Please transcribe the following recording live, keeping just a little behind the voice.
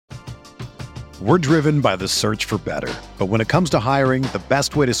We're driven by the search for better. But when it comes to hiring, the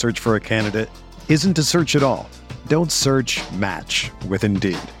best way to search for a candidate isn't to search at all. Don't search, match with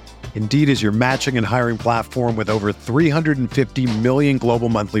Indeed. Indeed is your matching and hiring platform with over 350 million global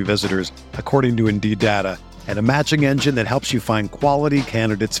monthly visitors, according to Indeed data, and a matching engine that helps you find quality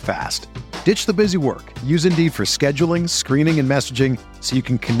candidates fast. Ditch the busy work. Use Indeed for scheduling, screening, and messaging so you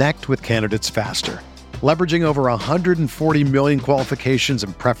can connect with candidates faster. Leveraging over 140 million qualifications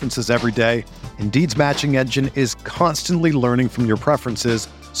and preferences every day, Indeed's matching engine is constantly learning from your preferences,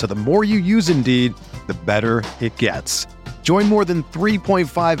 so the more you use Indeed, the better it gets. Join more than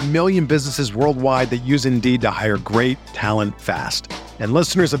 3.5 million businesses worldwide that use Indeed to hire great talent fast. And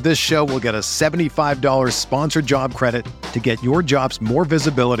listeners of this show will get a $75 sponsored job credit to get your jobs more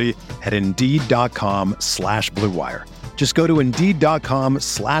visibility at Indeed.com/Blue Wire. Just go to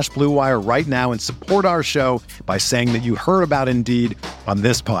Indeed.com/Blue Wire right now and support our show by saying that you heard about Indeed on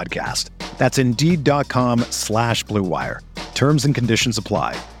this podcast. That's Indeed.com/Blue Wire. Terms and conditions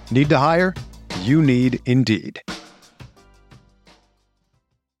apply. Need to hire? You need Indeed.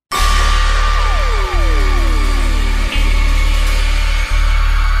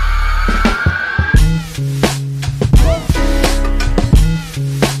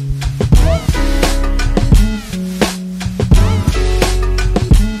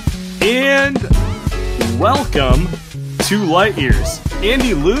 And welcome to Light Years.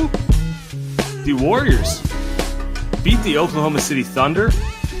 Andy Liu, the Warriors beat the Oklahoma City Thunder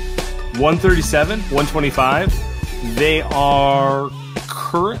 137-125. They are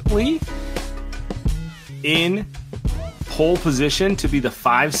currently in pole position to be the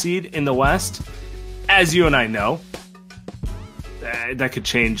 5 seed in the West. As you and I know, that could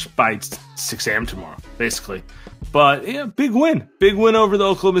change by 6 a.m. tomorrow, basically. But yeah, big win over the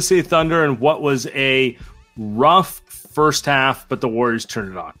Oklahoma City Thunder and what was a rough first half, but the Warriors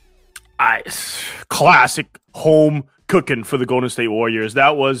turned it on. Classic home cooking for the Golden State Warriors.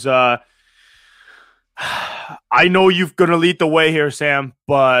 That was, I know you're going to lead the way here, Sam,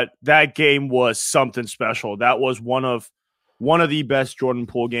 but that game was something special. That was one of the best Jordan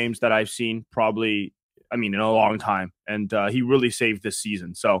Poole games that I've seen probably, in a long time. And he really saved this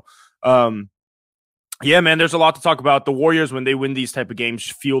season. So, yeah, man, there's a lot to talk about. The Warriors, when they win these type of games,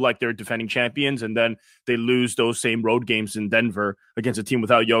 feel like they're defending champions, and then they lose those same road games in Denver against a team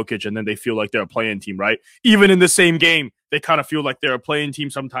without Jokic, and then they feel like they're a play-in team, right? Even in the same game, they kind of feel like they're a play-in team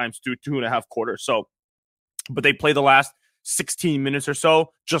sometimes through 2.5 quarters. So, but they play the last 16 minutes or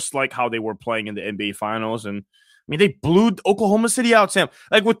so, just like how they were playing in the NBA Finals. And, they blew Oklahoma City out, Sam.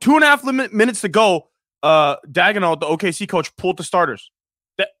 Like, with 2.5 minutes to go, Daigneault, the OKC coach, pulled the starters.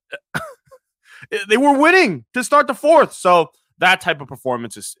 They were winning to start the fourth. So that type of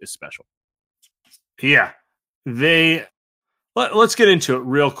performance is special. Yeah. Let's get into it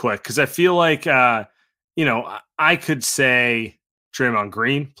real quick, because I feel like, I could say Draymond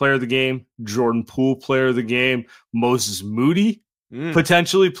Green, player of the game, Jordan Poole, player of the game, Moses Moody,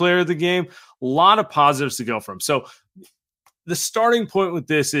 potentially player of the game. A lot of positives to go from. So the starting point with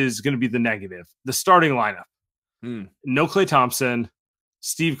this is going to be the negative. The starting lineup. No Klay Thompson.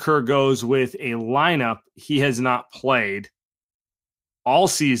 Steve Kerr goes with a lineup he has not played all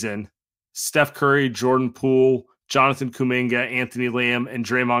season. Steph Curry, Jordan Poole, Jonathan Kuminga, Anthony Lamb, and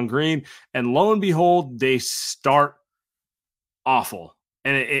Draymond Green. And lo and behold, they start awful.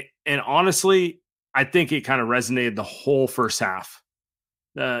 And honestly, I think it kind of resonated the whole first half.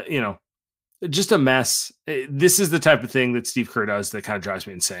 Just a mess. This is the type of thing that Steve Kerr does that kind of drives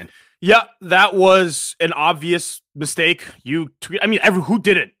me insane. Yeah, that was an obvious mistake. Who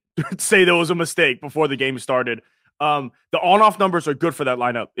didn't say there was a mistake before the game started? The on-off numbers are good for that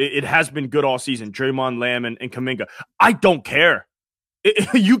lineup. It has been good all season. Draymond, Lamb, and Kuminga. I don't care.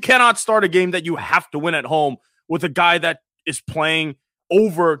 You cannot start a game that you have to win at home with a guy that is playing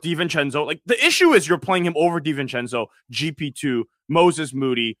over DiVincenzo. Like, the issue is you're playing him over DiVincenzo, GP2, Moses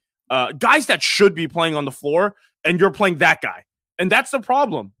Moody, guys that should be playing on the floor, and you're playing that guy. And that's the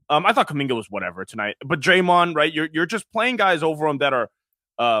problem. I thought Kuminga was whatever tonight, but Draymond, right? You're just playing guys over him that are,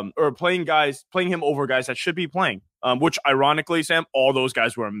 or playing him over guys that should be playing. Which ironically, Sam, all those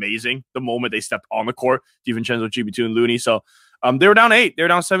guys were amazing the moment they stepped on the court. DiVincenzo, GB2, and Looney. So they were down 8. They were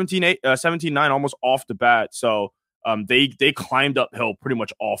down 17-9 almost off the bat. So they climbed uphill pretty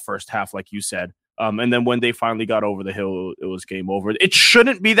much all first half, like you said. And then when they finally got over the hill, it was game over. It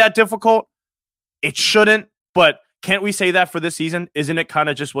shouldn't be that difficult. It shouldn't, but can't we say that for this season? Isn't it kind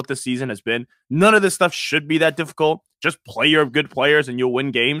of just what the season has been? None of this stuff should be that difficult. Just play your good players and you'll win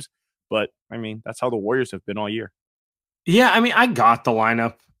games. But, that's how the Warriors have been all year. Yeah, I got the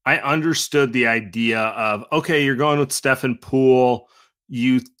lineup. I understood the idea of, okay, you're going with Steph and Poole.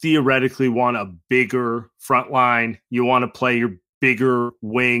 you theoretically want a bigger front line. You want to play your bigger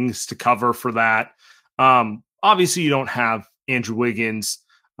wings to cover for that. Obviously, you don't have Andrew Wiggins.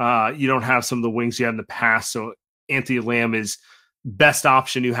 You don't have some of the wings you had in the past. So Anthony Lamb is best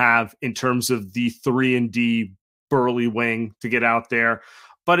option you have in terms of the 3-and-D burly wing to get out there.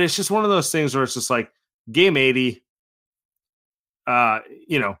 But it's just one of those things where it's just like game 80,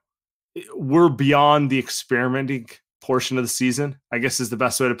 we're beyond the experimenting portion of the season, I guess is the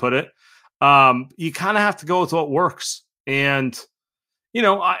best way to put it. You kind of have to go with what works. And,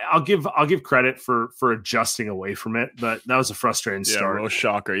 I'll give credit for adjusting away from it, but that was a frustrating start. Real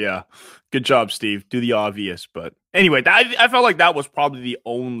shocker. Yeah. Good job, Steve. Do the obvious. But anyway, I felt like that was probably the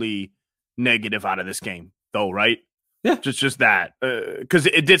only negative out of this game, though, right? Yeah. Just that. Because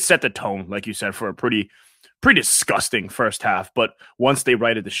it did set the tone, like you said, for a pretty disgusting first half. But once they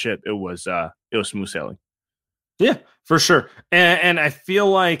righted the ship, it was smooth sailing. Yeah, for sure. And I feel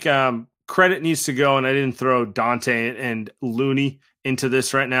like credit needs to go, and I didn't throw Dante and Looney into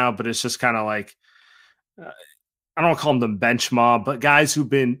this right now, but it's just kind of like, I don't want to call them the bench mob, but guys who've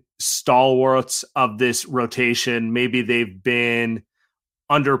been stalwarts of this rotation. Maybe they've been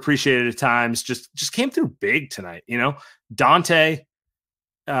underappreciated at times, just came through big tonight. Dante,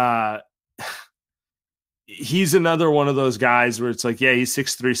 he's another one of those guys where it's like, yeah, he's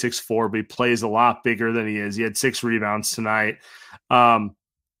 6'3", 6'4", but he plays a lot bigger than he is. He had 6 rebounds tonight,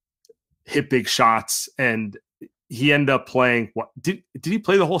 hit big shots, and he ended up playing what? Did he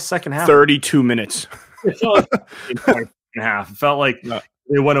play the whole second half? 32 minutes. It felt like half. It felt like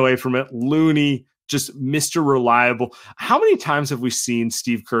they went away from it. Looney, just Mr. Reliable. How many times have we seen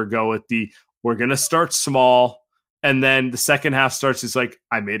Steve Kerr go with we're going to start small, and then the second half starts, he's like,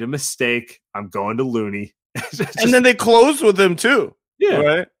 I made a mistake. I'm going to Looney. And then they closed with him too.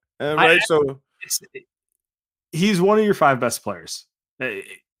 Yeah. Right? He's one of your 5 best players.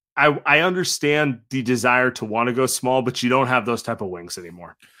 I understand the desire to want to go small, but you don't have those type of wings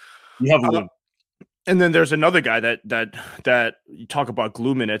anymore. You have Looney. And then there's another guy that you talk about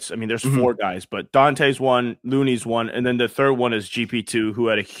glue minutes. I mean, there's 4 guys, but Dante's one, Looney's one, and then the third one is GP2, who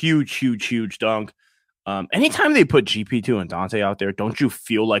had a huge dunk. Anytime they put GP2 and Dante out there, don't you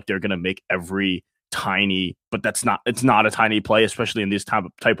feel like they're gonna make every tiny, but it's not a tiny play, especially in these type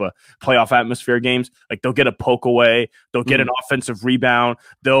of playoff atmosphere games. Like they'll get a poke away, they'll get an offensive rebound,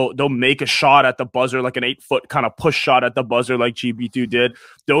 they'll make a shot at the buzzer, like an 8-foot kind of push shot at the buzzer, like GP2 did.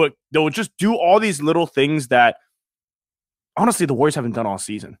 They'll just do all these little things that honestly the Warriors haven't done all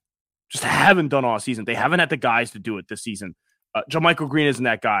season. Just haven't done all season. They haven't had the guys to do it this season. JaMychal Green isn't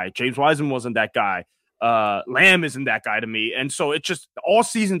that guy. James Wiseman wasn't that guy. Lamb isn't that guy to me. And so it's just all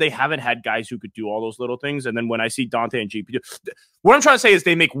season they haven't had guys who could do all those little things. And then when I see Dante and GP2, what I'm trying to say is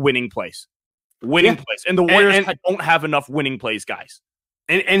they make winning plays. And the Warriors don't have enough winning plays, guys.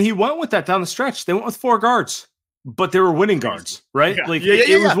 And he went with that down the stretch. They went with 4 guards, but they were winning guards, right?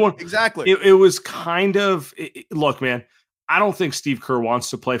 It was one exactly. It was kind of look, man. I don't think Steve Kerr wants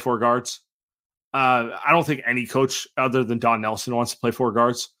to play 4 guards. I don't think any coach other than Don Nelson wants to play 4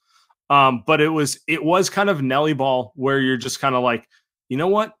 guards. But it was kind of Nelly ball where you're just kind of like, you know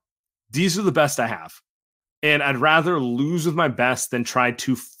what? These are the best I have. And I'd rather lose with my best than try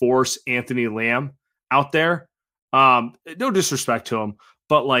to force Anthony Lamb out there. No disrespect to him,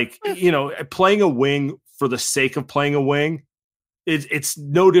 but playing a wing for the sake of playing a wing, it's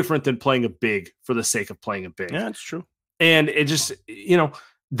no different than playing a big for the sake of playing a big. Yeah, it's true. And it just,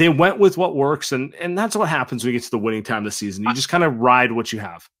 they went with what works. And that's what happens when you get to the winning time of the season. You just kind of ride what you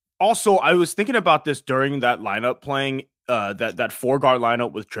have. Also, I was thinking about this during that lineup playing that 4-guard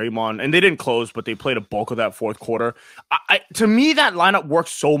lineup with Draymond, and they didn't close, but they played a bulk of that fourth quarter. To me, that lineup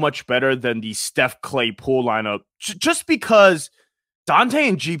works so much better than the Steph, Clay, Poole lineup, just because Dante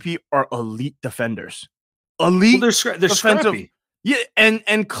and GP are elite defenders. Elite, they're defensive. scrappy. Yeah,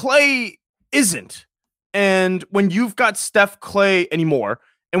 and Clay isn't. And when you've got Steph, Clay anymore,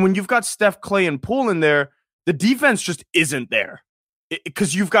 and when you've got Steph, Clay, and Poole in there, the defense just isn't there.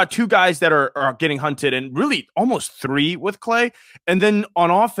 Because you've got 2 guys that are getting hunted, and really almost 3 with Clay. And then on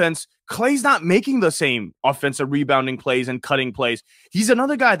offense, Clay's not making the same offensive rebounding plays and cutting plays. He's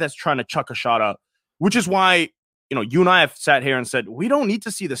another guy that's trying to chuck a shot up, which is why, you and I have sat here and said, we don't need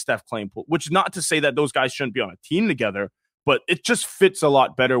to see the Steph, Clay, and Poole, which is not to say that those guys shouldn't be on a team together, but it just fits a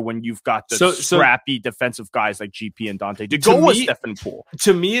lot better when you've got the scrappy defensive guys like GP and Dante to go with Steph and Poole.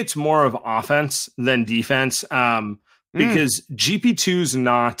 To me, it's more of offense than defense. Because GP2's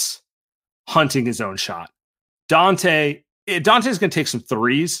not hunting his own shot. Dante's going to take some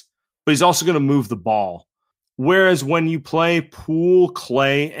threes, but he's also going to move the ball. Whereas when you play Poole,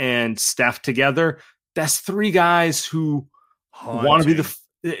 Clay, and Steph together, that's 3 guys who want to be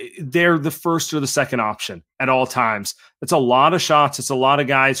they're the first or the second option at all times. It's a lot of shots. It's a lot of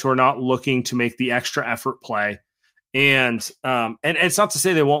guys who are not looking to make the extra effort play. And it's not to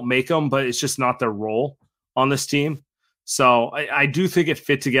say they won't make them, but it's just not their role on this team. So I do think it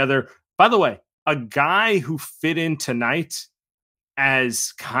fit together. By the way, a guy who fit in tonight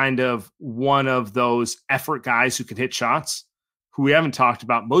as kind of one of those effort guys who can hit shots, who we haven't talked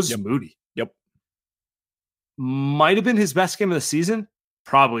about, Moses Moody. Yep. Might have been his best game of the season.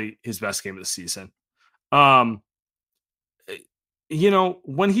 Probably his best game of the season. When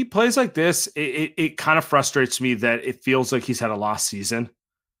he plays like this, it kind of frustrates me that it feels like he's had a lost season,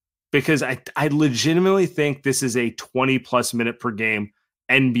 because I legitimately think this is a 20+ minute per game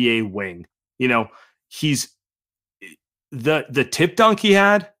NBA wing. He's the tip dunk he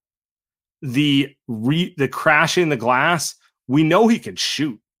had, the crashing the glass. We know he can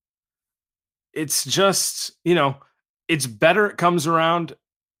shoot. It's just, it's better it comes around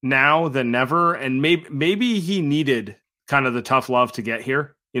now than never. And maybe he needed kind of the tough love to get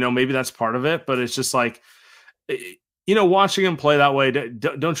here. Maybe that's part of it, but it's just like, watching him play that way,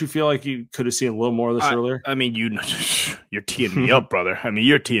 don't you feel like you could have seen a little more of this earlier? I mean, you're teeing me up, brother. I mean,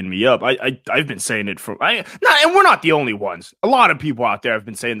 you're teeing me up. I've been saying it and we're not the only ones. A lot of people out there have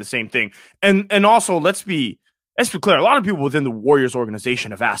been saying the same thing. And also, let's be clear. A lot of people within the Warriors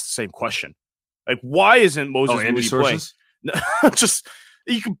organization have asked the same question. Like, why isn't Moses Moody playing? Just,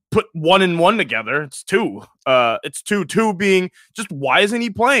 you can put 1 and 1 together. It's 2. It's 2. 2 being just, why isn't he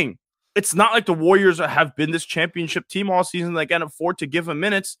playing? It's not like the Warriors have been this championship team all season that can afford to give him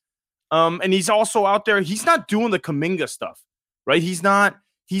minutes. And he's also out there. He's not doing the Kuminga stuff, right? He's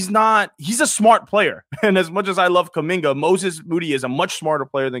a smart player. And as much as I love Kuminga, Moses Moody is a much smarter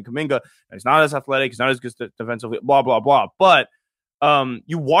player than Kuminga. He's not as athletic. He's not as good defensively, blah, blah, blah. But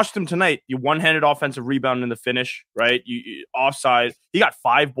you watched him tonight. You one-handed offensive rebound in the finish, right? You offside. He got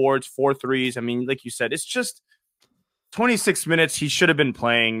 5 boards, 4 threes. I mean, like you said, it's just 26 minutes. He should have been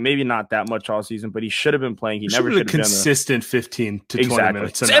playing. Maybe not that much all season, but he should have been playing. He never should have been consistent 15 to 20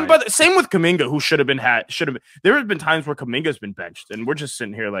 minutes. And same with Kuminga, who should have been. There have been times where Kuminga's been benched, and we're just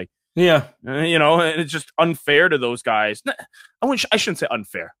sitting here like, and it's just unfair to those guys. I shouldn't say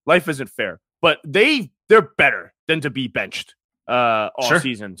unfair. Life isn't fair, but they're better than to be benched all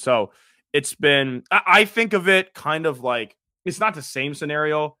season. So it's been. I think of it kind of like, it's not the same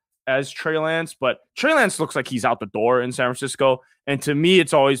scenario as Trey Lance, but Trey Lance looks like he's out the door in San Francisco. And to me,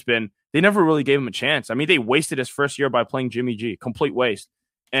 it's always been, they never really gave him a chance. I mean, they wasted his first year by playing Jimmy G, complete waste.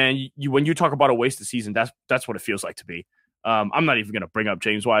 And when you talk about a wasted season, that's what it feels like to be. I'm not even going to bring up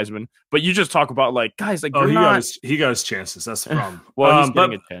James Wiseman, but you just talk about like, guys, like, he got his chances. That's the problem. Well, he's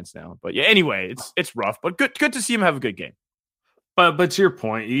getting a chance now, but yeah, anyway, it's rough, but good to see him have a good game. But to your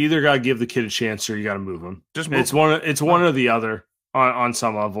point, you either got to give the kid a chance or you got to move him. It's one or the other. On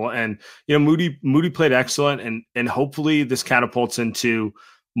some level. And Moody played excellent, and hopefully this catapults into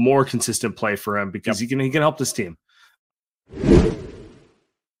more consistent play for him, because he can help this team.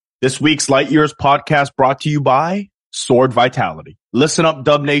 This week's Light Years podcast brought to you by Sword Vitality. Listen up,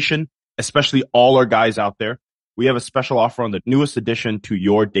 Dub Nation, especially all our guys out there. We have a special offer on the newest addition to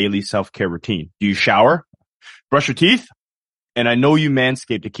your daily self-care routine. Do you shower? Brush your teeth? And I know you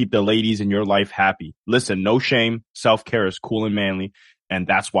manscape to keep the ladies in your life happy. Listen, no shame. Self-care is cool and manly. And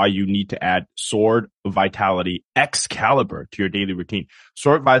that's why you need to add Sword Vitality Excalibur to your daily routine.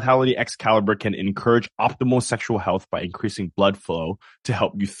 Sword Vitality Excalibur can encourage optimal sexual health by increasing blood flow to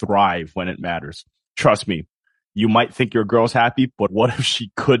help you thrive when it matters. Trust me, you might think your girl's happy, but what if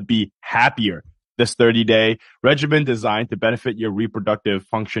she could be happier? This 30-day regimen designed to benefit your reproductive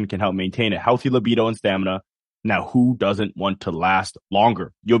function can help maintain a healthy libido and stamina. Now, who doesn't want to last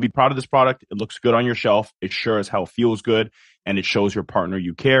longer? You'll be proud of this product. It looks good on your shelf. It sure as hell feels good, and it shows your partner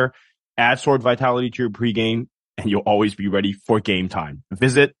you care. Add Sword Vitality to your pregame, and you'll always be ready for game time.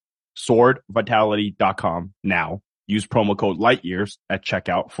 Visit swordvitality.com now. Use promo code LIGHTYEARS at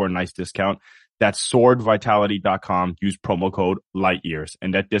checkout for a nice discount. That's swordvitality.com. Use promo code LIGHTYEARS,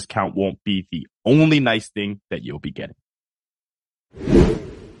 and that discount won't be the only nice thing that you'll be getting.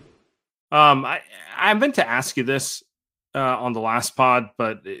 I meant to ask you this on the last pod,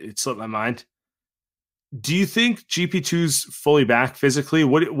 but it slipped my mind. Do you think GP2's fully back physically?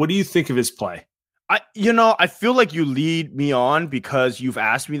 What do you think of his play? I feel like you lead me on because you've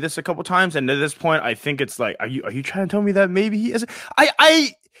asked me this a couple times, and at this point, I think it's like, are you trying to tell me that maybe he is?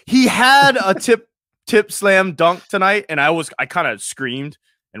 He had a tip slam dunk tonight, and I kind of screamed,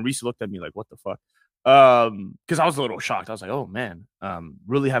 and Reese looked at me like, what the fuck? Because I was a little shocked. I was like, oh man,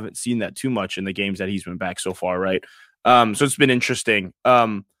 really haven't seen that too much in the games that he's been back so far, right? So it's been interesting.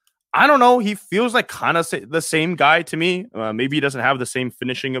 I don't know. He feels like kind of the same guy to me. Maybe he doesn't have the same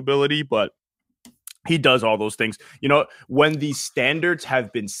finishing ability, but he does all those things. You know, when the standards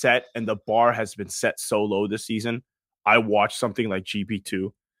have been set and the bar has been set so low this season, I watch something like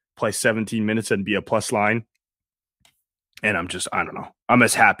GP2 play 17 minutes and be a plus line. And I don't know. I'm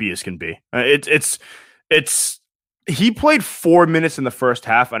as happy as can be. He played 4 minutes in the first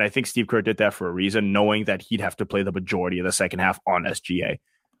half, and I think Steve Kerr did that for a reason, knowing that he'd have to play the majority of the second half on SGA.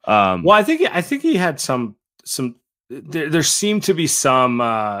 Well, I think he had some. There seemed to be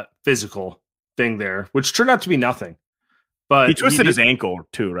some physical thing there, which turned out to be nothing. But he twisted his ankle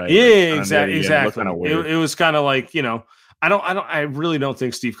too, right? Yeah, exactly. It was kind of like, you know, I really don't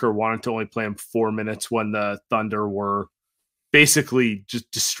think Steve Kerr wanted to only play him 4 minutes when the Thunder were basically just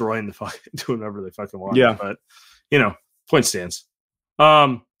destroying the fucking, doing whatever they fucking want. Yeah, but you know, point stands.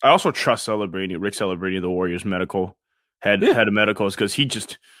 I also trust Rick Celebrini, the Warriors medical head of medicals, because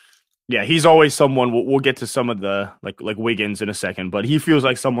he's always someone. We'll get to some of the like Wiggins in a second, but he feels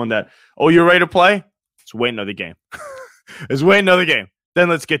like someone that, oh, you're ready to play? Let's wait another game. Then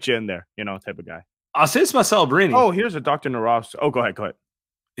let's get you in there, you know, type of guy. I'll say it's about Celebrini. Oh, here's a Dr. Naravs. Oh, go ahead.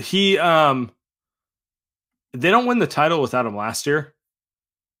 He they don't win the title without him last year.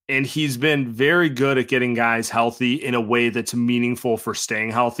 And he's been very good at getting guys healthy in a way that's meaningful for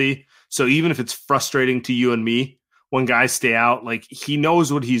staying healthy. So even if it's frustrating to you and me when guys stay out, like, he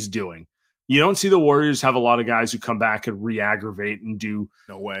knows what he's doing. You don't see the Warriors have a lot of guys who come back and re-aggravate and do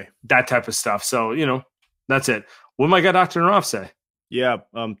that type of stuff. So, you know, that's it. What might Dr. Naravs say? Yeah,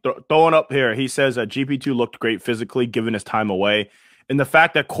 throwing up here. He says GP2 looked great physically given his time away, and the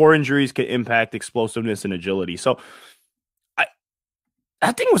fact that core injuries can impact explosiveness and agility. So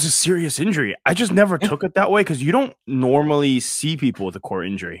that thing was a serious injury. I just never took it that way because you don't normally see people with a core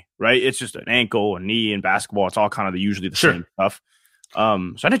injury, right? It's just an ankle, a knee in basketball. It's all kind of usually the same stuff.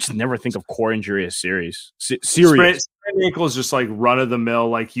 So I just never think of core injury as serious. Sprained ankle is just like run of the mill.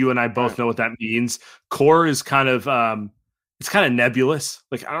 Like, you and I both know what that means. Core is kind of it's kind of nebulous.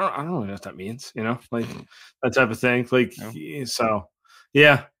 Like, I don't really know what that means. You know, like that type of thing. Like, so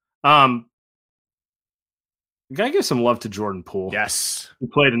yeah. Gotta give some love to Jordan Poole. Yes. Who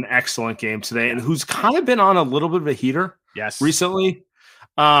played an excellent game today and who's kind of been on a little bit of a heater recently.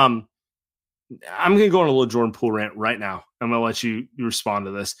 I'm going to go on a little Jordan Poole rant right now. I'm going to let you respond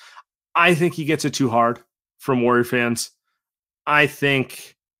to this. I think he gets it too hard from Warrior fans. I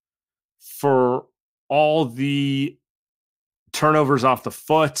think for all the turnovers off the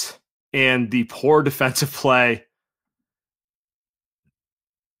foot and the poor defensive play,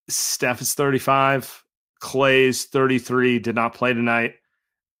 Steph is 35. Clay's 33, did not play tonight.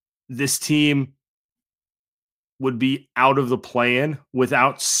 This team would be out of the play-in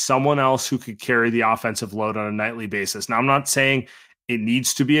without someone else who could carry the offensive load on a nightly basis. Now, I'm not saying it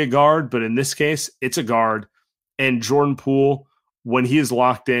needs to be a guard, but in this case, it's a guard. And Jordan Poole, when he is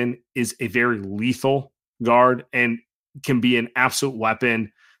locked in, is a very lethal guard and can be an absolute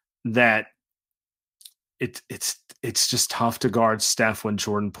weapon that it's just tough to guard Steph when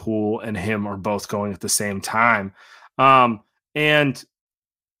Jordan Poole and him are both going at the same time. And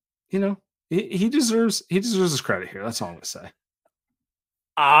you know, he deserves his credit here. That's all I'm gonna say.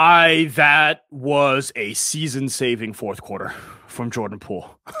 That was a season-saving fourth quarter from Jordan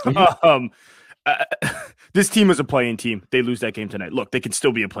Poole. This team is a playing team. They lose that game tonight. Look, they can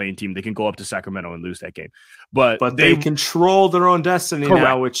still be a playing team. They can go up to Sacramento and lose that game. But they control their own destiny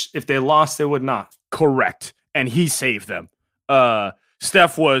now, which if they lost, they would not. Correct. And he saved them.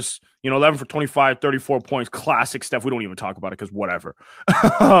 Steph was, 11 for 25, 34 points. Classic Steph. We don't even talk about it because whatever.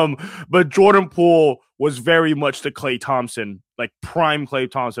 But Jordan Poole was very much the Klay Thompson, like prime Klay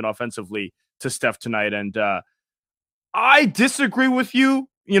Thompson offensively to Steph tonight. And I disagree with you,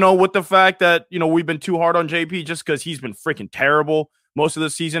 with the fact that, we've been too hard on JP just because he's been freaking terrible most of the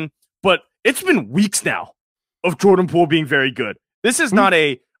season. But it's been weeks now of Jordan Poole being very good. This is not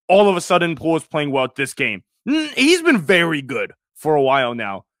all of a sudden Poole is playing well at this game. He's been very good for a while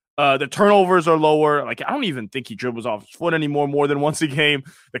now. The turnovers are lower. Like, I don't even think he dribbles off his foot anymore more than once a game.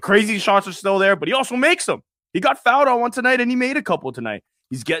 The crazy shots are still there, but he also makes them. He got fouled on one tonight, and he made a couple tonight.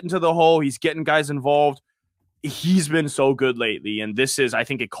 He's getting to the hole. He's getting guys involved. He's been so good lately, and this is, I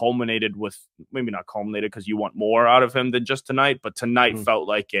think it culminated with, maybe not culminated because you want more out of him than just tonight, but tonight felt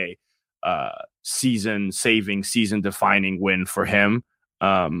like a season-saving, season-defining win for him.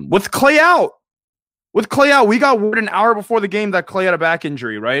 With Klay out. We got word an hour before the game that Klay had a back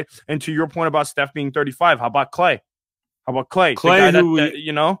injury, right? And to your point about Steph being 35, how about Klay?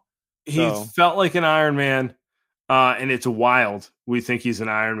 Klay, he felt like an Iron Man, and it's wild. We think he's an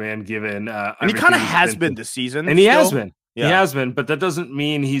Iron Man given. And he kind of has been this season. And he has been. Yeah. He has been, but that doesn't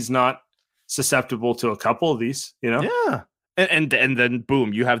mean he's not susceptible to a couple of these, you know? Yeah. And then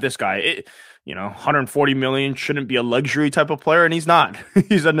boom, you have this guy. 140 million shouldn't be a luxury type of player, and he's not.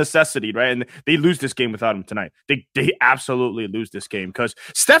 He's a necessity, right? And they lose this game without him tonight. They absolutely lose this game because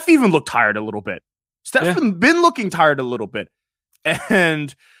Steph even looked tired a little bit. Steph's been looking tired a little bit,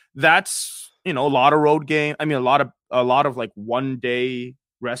 and that's a lot of road game. I mean, a lot of like 1 day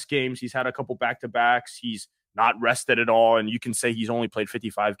rest games. He's had a couple back-to-backs. He's not rested at all, and you can say he's only played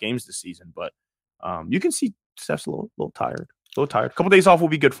 55 games this season, but you can see Steph's a little tired. A couple days off will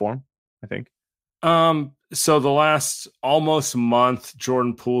be good for him, I think. So the last almost month,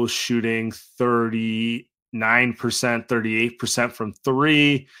 Jordan Poole is shooting 39%, 38% from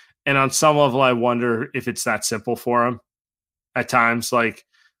three. And on some level, I wonder if it's that simple for him at times. Like,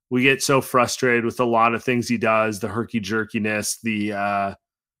 we get so frustrated with a lot of things he does, the herky-jerkiness, the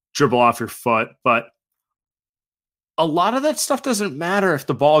dribble off your foot. But a lot of that stuff doesn't matter if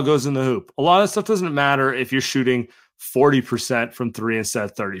the ball goes in the hoop. A lot of stuff doesn't matter if you're shooting 40% from three instead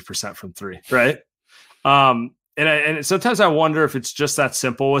of 30% from three, right? And sometimes I wonder if it's just that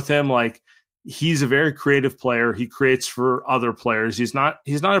simple with him. Like, he's a very creative player. He creates for other players. He's not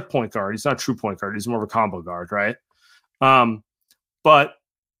a point guard. He's not a true point guard. He's more of a combo guard, right? But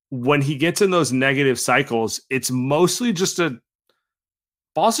when he gets in those negative cycles, it's mostly just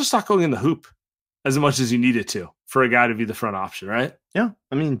ball's just not going in the hoop as much as you need it to for a guy to be the front option, right? Yeah.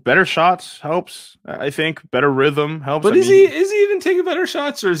 I mean, better shots helps, I think. Better rhythm helps. But is he even taking better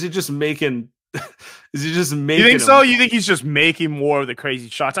shots, or is he just making You think so? You think he's just making more of the crazy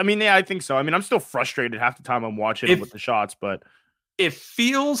shots? I mean, yeah, I think so. I mean, I'm still frustrated half the time I'm watching him with the shots, but it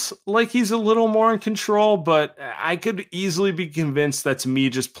feels like he's a little more in control, but I could easily be convinced that's me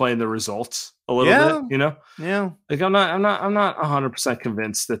just playing the results a little bit, you know? Yeah. Like, I'm not 100%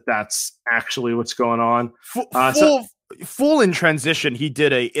 convinced that that's actually what's going on. Full in transition, he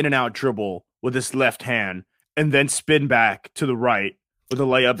did a in and out dribble with his left hand and then spin back to the right with a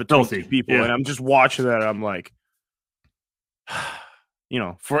layup between two people. Yeah. And I'm just watching that. I'm like,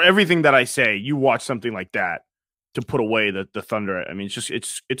 for everything that I say, you watch something like that to put away the Thunder. I mean,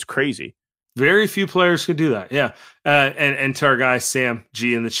 it's crazy. Very few players could do that. Yeah. And to our guy, Sam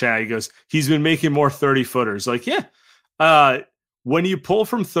G in the chat, he goes, he's been making more 30 footers. Like, yeah. When you pull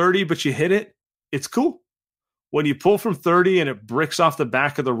from 30, but you hit it, it's cool. When you pull from 30 and it bricks off the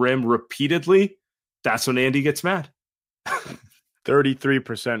back of the rim repeatedly, that's when Andy gets mad.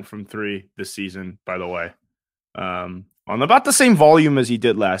 33% from three this season, by the way. On about the same volume as he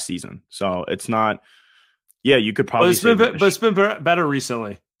did last season. So it's not, you could probably but it's been better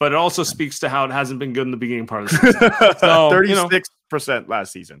recently. But it also speaks to how it hasn't been good in the beginning part of the season. So, 36%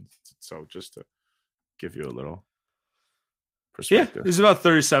 last season. So just to give you a little perspective. Yeah, it was about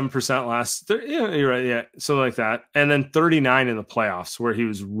 37% last. Yeah, you're right. Yeah, something like that. And then 39 in the playoffs, where he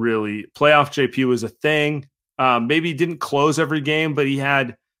was really playoff JP was a thing. Maybe he didn't close every game, but he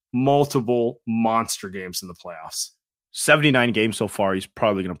had multiple monster games in the playoffs. 79 games so far. He's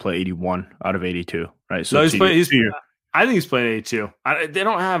probably going to play 81 out of 82, right? So no, I think he's playing 82. They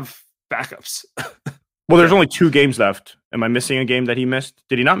don't have backups. Well, there's only 2 games left. Am I missing a game that he missed?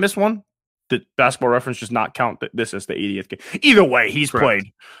 Did he not miss one? Did Basketball Reference just not count this as the 80th game? Either way, he's played.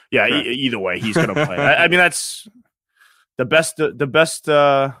 Yeah, either way, he's going to play. I mean, that's the best. The best.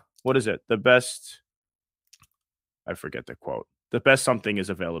 What is it? The best. I forget the quote. The best something is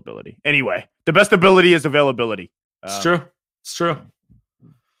availability. Anyway, the best ability is availability. It's true. It's true.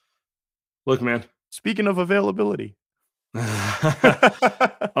 Look, man. Speaking of availability.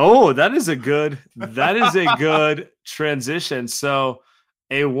 Oh, that is a good transition. So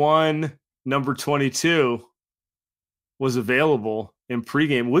A1 number 22 was available in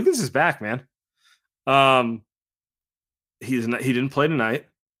pregame. Wiggins is back, man. He didn't play tonight.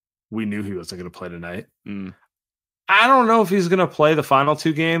 We knew he wasn't going to play tonight. I don't know if he's going to play the final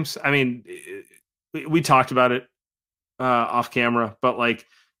 2 games. I mean, we talked about it off camera, but like,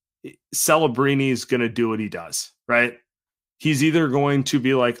 Celebrini's going to do what he does, right? He's either going to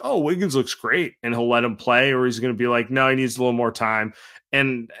be like, oh, Wiggins looks great, and he'll let him play, or he's going to be like, no, he needs a little more time.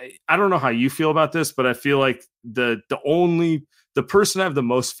 And I don't know how you feel about this, but I feel like the person I have the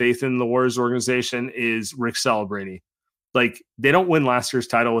most faith in the Warriors organization is Rick Celebrini. Like, they don't win last year's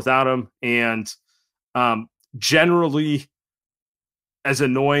title without him. And generally, as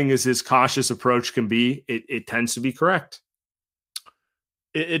annoying as his cautious approach can be, it tends to be correct.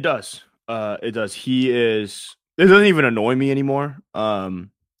 It does. It does. It doesn't even annoy me anymore.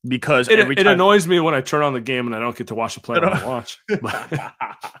 Because it annoys me when I turn on the game and I don't get to watch the play I watch.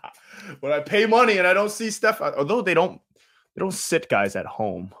 When I pay money and I don't see Steph, although they don't don't sit guys at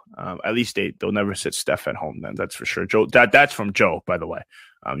home. At least they'll never sit Steph at home. Then that's for sure. Joe, that's from Joe, by the way.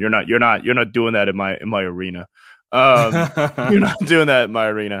 You're not doing that in my arena. You're not doing that in my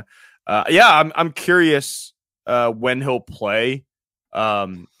arena. I'm curious when he'll play.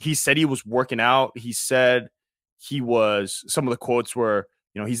 He said he was working out. He said some of the quotes were,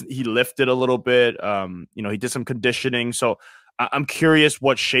 he lifted a little bit. He did some conditioning. So I'm curious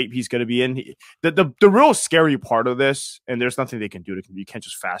what shape he's going to be in. The real scary part of this, and there's nothing they can do you can't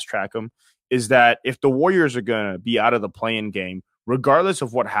just fast track him, is that if the Warriors are going to be out of the play-in game, regardless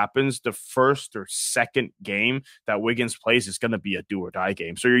of what happens, the first or second game that Wiggins plays is going to be a do or die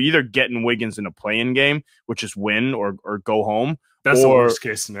game. So you're either getting Wiggins in a play-in game, which is win or go home. That's the worst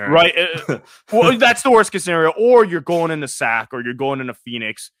case scenario. Right. Well, that's the worst case scenario. Or you're going into Sac, or you're going into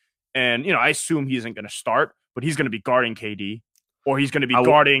Phoenix. And, I assume he isn't going to start, but he's going to be guarding KD, or he's going to be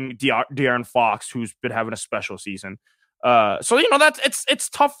guarding De'Aaron Fox, who's been having a special season. So, that's it's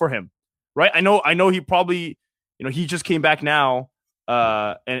tough for him. Right. I know he probably, he just came back now.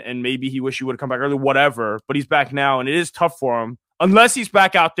 And maybe he wish he would have come back early, whatever, but he's back now, and it is tough for him unless he's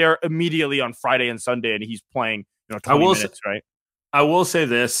back out there immediately on Friday and Sunday and he's playing, 20 minutes, right? I will say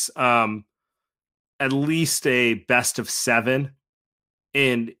this, at least a best of 7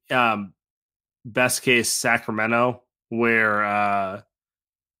 in best case Sacramento, where,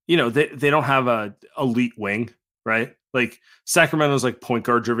 they don't have a elite wing, right? Like Sacramento's like point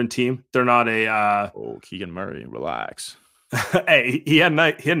guard driven team. They're not a, Keegan Murray, relax. Hey, he had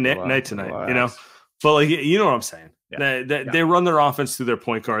night tonight, relax. But like, you know what I'm saying? Yeah. They run their offense through their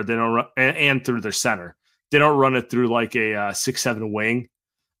point guard. They don't run and through their center. They don't run it through like a 6-7 wing.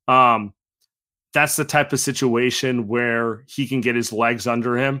 That's the type of situation where he can get his legs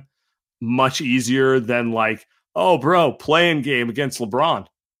under him much easier than like, oh, bro, playing game against LeBron.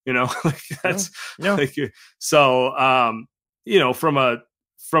 Like that's like, so. From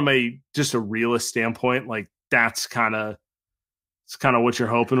a just a realist standpoint, like that's kind of what you're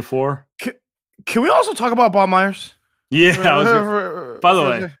hoping for. Can we also talk about Bob Myers? Yeah. By the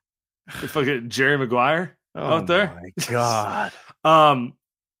way, fucking Jerry Maguire out there. Oh my God.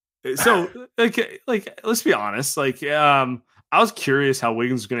 So like let's be honest. Like I was curious how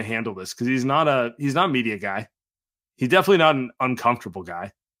Wiggins was going to handle this because he's not a media guy. He's definitely not an uncomfortable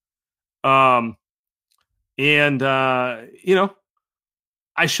guy. I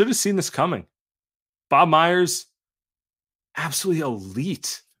should have seen this coming. Bob Myers, absolutely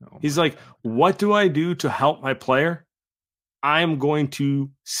elite. He's like, what do I do to help my player? I am going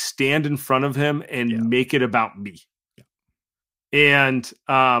to stand in front of him and make it about me. Yeah. And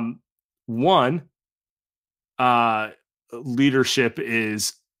leadership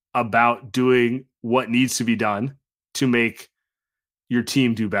is about doing what needs to be done to make your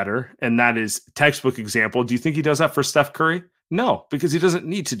team do better. And that is textbook example. Do you think he does that for Steph Curry? No, because he doesn't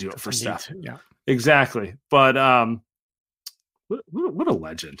need to do it for Steph. Yeah, exactly. But what a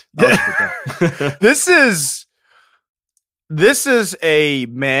legend. This is a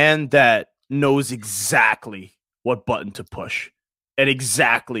man that knows exactly what button to push and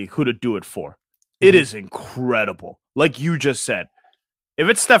exactly who to do it for. It is incredible. Like you just said, if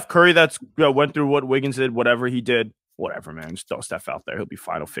it's Steph Curry that's went through what Wiggins did, whatever he did, whatever, man, just throw Steph out there. He'll be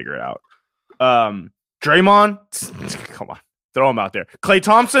fine. He'll figure it out. Draymond, come on. Throw him out there. Klay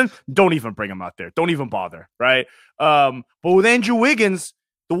Thompson, don't even bring him out there. Don't even bother, right? But with Andrew Wiggins,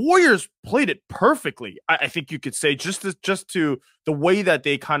 the Warriors played it perfectly. I think you could say just to the way that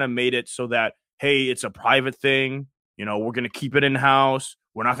they kind of made it so that, hey, it's a private thing. We're going to keep it in-house.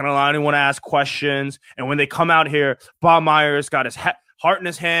 We're not going to allow anyone to ask questions. And when they come out here, Bob Myers got his heart in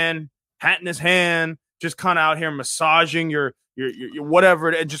his hand, hat in his hand, just kind of out here massaging your whatever,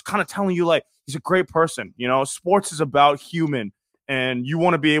 and just kind of telling you like he's a great person. Sports is about human, and you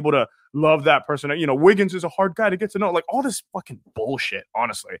want to be able to love that person. Wiggins is a hard guy to get to know. Like all this fucking bullshit,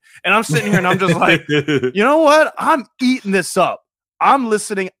 honestly. And I'm sitting here and I'm just like, you know what? I'm eating this up. I'm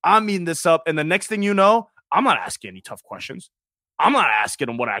listening. I'm eating this up. And the next thing you know, I'm not asking any tough questions. I'm not asking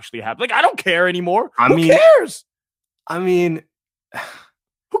him what actually happened. Like I don't care anymore. Who cares? Who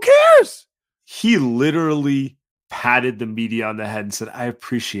cares? He literally patted the media on the head and said, I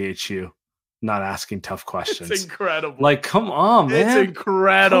appreciate you not asking tough questions. It's incredible. Like, come on, man. It's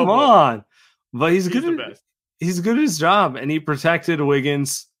incredible. Come on. But he's good at his job, and he protected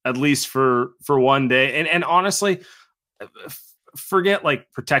Wiggins at least for one day. And honestly, forget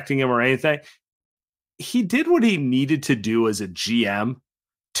like protecting him or anything. He did what he needed to do as a GM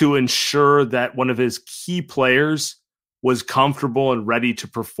to ensure that one of his key players was comfortable and ready to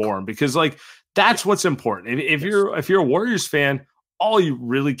perform, because like that's what's important. If you're a Warriors fan, all you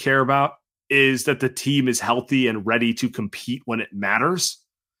really care about is that the team is healthy and ready to compete when it matters.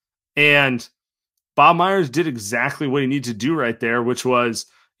 And Bob Myers did exactly what he needed to do right there, which was,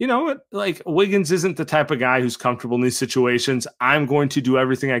 like Wiggins isn't the type of guy who's comfortable in these situations. I'm going to do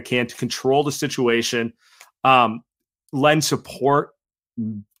everything I can to control the situation, lend support,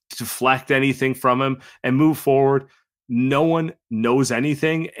 deflect anything from him, and move forward. No one knows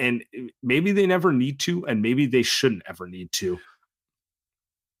anything, and maybe they never need to, and maybe they shouldn't ever need to.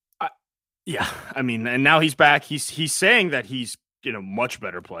 Yeah, I mean, and now he's back. He's saying that he's in a much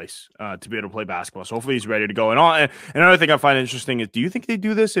better place to be able to play basketball. So hopefully he's ready to go. And another thing I find interesting is, do you think they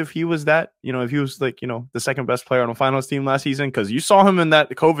do this if he was that, if he was like, the second best player on the finals team last season? Because you saw him in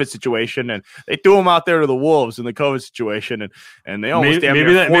that COVID situation, and they threw him out there to the Wolves in the COVID situation, and they almost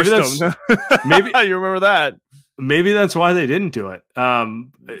forced him. Maybe you remember that. Maybe that's why they didn't do it.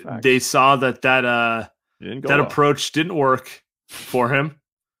 They saw that approach didn't work for him.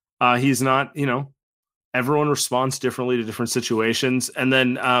 He's not, everyone responds differently to different situations. And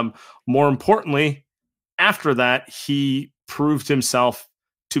then more importantly, after that, he proved himself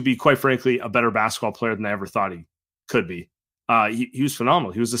to be, quite frankly, a better basketball player than I ever thought he could be. He was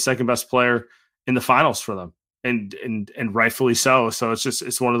phenomenal. He was the second best player in the finals for them, and rightfully so. So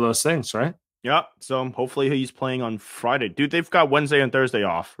it's one of those things, right? Yeah. So hopefully he's playing on Friday. Dude, they've got Wednesday and Thursday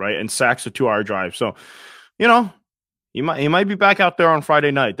off, right? And Sac's a 2-hour drive. So, he might be back out there on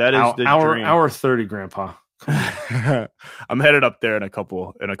Friday night. That is the dream. Hour 30, Grandpa. I'm headed up there in a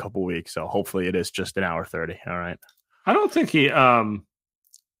couple weeks, so hopefully it is just an hour 30. All right. I don't think he. Let's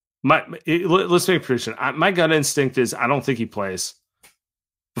make a prediction. My gut instinct is I don't think he plays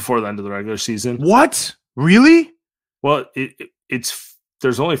before the end of the regular season. What? Really? Well,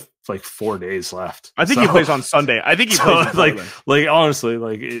 there's only like 4 days left. I think he plays on Sunday. I think he plays like honestly,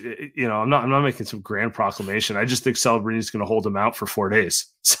 I'm not making some grand proclamation. I just think Celebrini's going to hold him out for 4 days.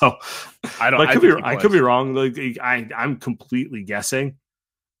 So I could be wrong. Like I'm completely guessing.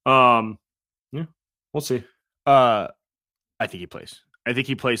 Yeah, we'll see. I think he plays. I think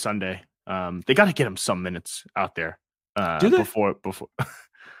he plays Sunday. They got to get him some minutes out there. Do they? Before.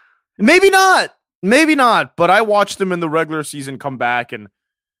 Maybe not. But I watched him in the regular season come back,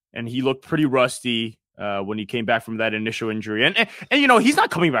 and he looked pretty rusty when he came back from that initial injury. And he's not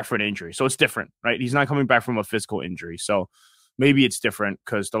coming back for an injury, so it's different, right? He's not coming back from a physical injury, so maybe it's different,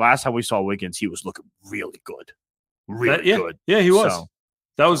 because the last time we saw Wiggins, he was looking really good. Good. Yeah, he was. So,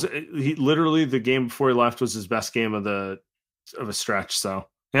 that was he literally the game before he left was his best game of a stretch. So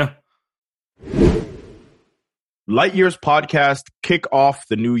yeah. Light Years Podcast, kick off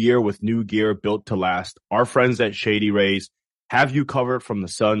the new year with new gear built to last. Our friends at Shady Rays have you covered from the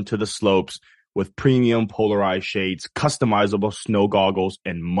sun to the slopes with premium polarized shades, customizable snow goggles,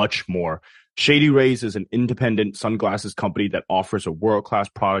 and much more. Shady Rays is an independent sunglasses company that offers a world-class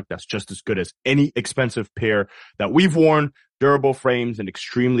product that's just as good as any expensive pair that we've worn, durable frames, and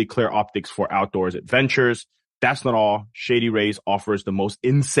extremely clear optics for outdoors adventures. That's not all. Shady Rays offers the most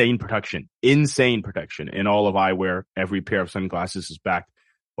insane protection in all of eyewear. Every pair of sunglasses is backed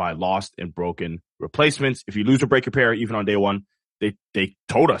by lost and broken replacements. If you lose or break your pair, even on day one, they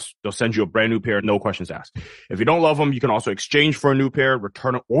told us they'll send you a brand new pair, no questions asked. If you don't love them, you can also exchange for a new pair,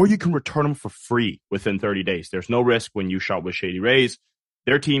 return them, or you can return them for free within 30 days. There's no risk when you shop with Shady Rays.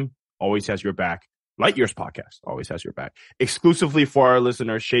 Their team always has your back. Light Years Podcast always has your back. Exclusively for our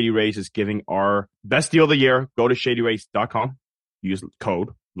listeners, Shady Rays is giving our best deal of the year. Go to shadyrays.com. Use code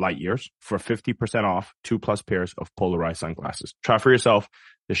LIGHTYEARS for 50% off 2+ pairs of polarized sunglasses. Try for yourself.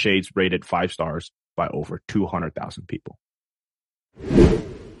 The shades rated 5 stars by over 200,000 people.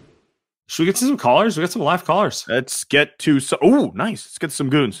 Should we get to some callers? We got some live callers. Let's get to some. Oh, nice. Let's get to some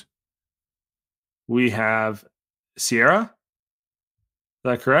goons. We have Sierra. Is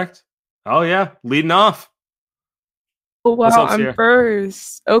that correct? Oh, yeah. Leading off. Oh, wow. Up, I'm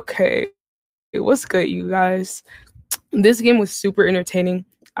first. Okay. What's good, you guys? This game was super entertaining.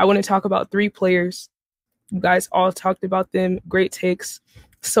 I want to talk about 3 players. You guys all talked about them. Great takes.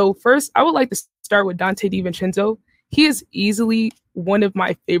 So first, I would like to start with Dante DiVincenzo. He is easily one of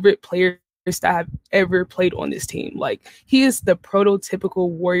my favorite players that have ever played on this team. Like, he is the prototypical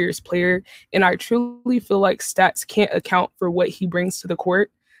Warriors player, and I truly feel like stats can't account for what he brings to the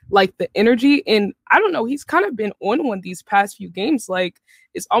court. Like, the energy, and I don't know, he's kind of been on one these past few games. Like,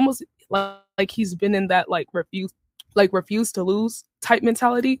 it's almost like he's been in that refuse to lose type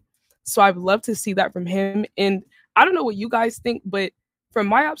mentality. So I'd love to see that from him. And I don't know what you guys think, but from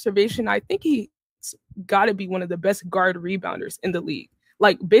my observation, I think he's got to be one of the best guard rebounders in the league.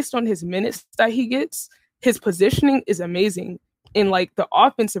 Like, based on his minutes that he gets, his positioning is amazing. And like, the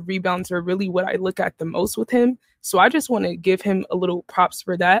offensive rebounds are really what I look at the most with him. So I just want to give him a little props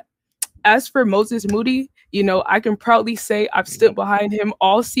for that. as for Moses Moody, you know, I can proudly say I've stood behind him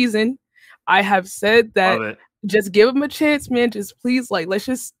all season. I have said that just give him a chance, man. Just please, like, let's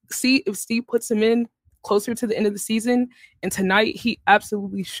just see if Steve puts him in closer to the end of the season. And tonight, he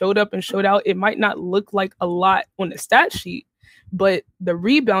absolutely showed up and showed out. It might not look like a lot on the stat sheet, but the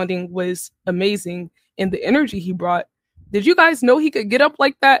rebounding was amazing. And the energy he brought. Did you guys know he could get up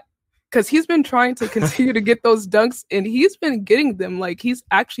like that? Because he's been trying to continue to get those dunks, and he's been getting them. Like, he's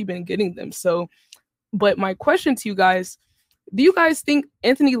actually been getting them. So, but my question to you guys, do you guys think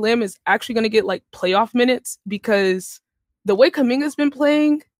Anthony Lamb is actually going to get, like, playoff minutes? Because the way Kuminga's been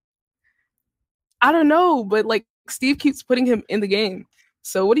playing, I don't know. But, like, Steve keeps putting him in the game.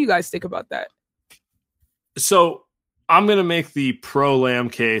 So what do you guys think about that? So I'm going to make the pro-Lamb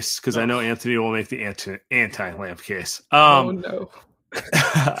case because I know Anthony will make the anti-Lamb case. Oh, no.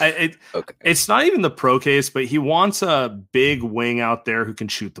 It's not even the pro case, but he wants a big wing out there who can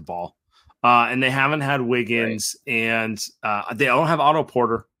shoot the ball. And they haven't had Wiggins, and they don't have Otto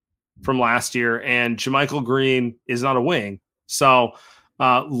Porter from last year, and JaMychal Green is not a wing. So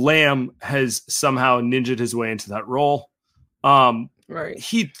Lamb has somehow ninja'd his way into that role. Right.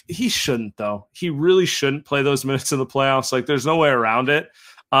 He shouldn't, though. He really shouldn't play those minutes in the playoffs. Like, there's no way around it.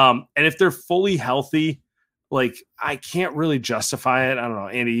 And if they're fully healthy, like, I can't really justify it. I don't know.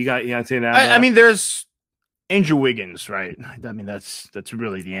 Andy, you got anything to add? I mean, there's Andrew Wiggins, right? I mean, that's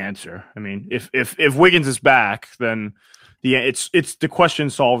really the answer. I mean, if Wiggins is back, then it's the question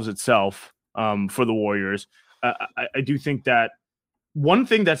solves itself for the Warriors. I do think that one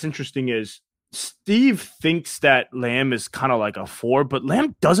thing that's interesting is Steve thinks that Lamb is kind of like a 4, but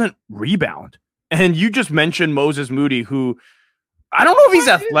Lamb doesn't rebound. And you just mentioned Moses Moody, who I don't know if he's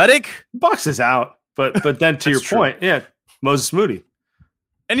athletic. Bucks is out. But then to your point, yeah, Moses Moody.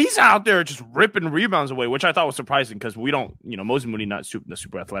 And he's out there just ripping rebounds away, which I thought was surprising because we don't, Moses Moody, not the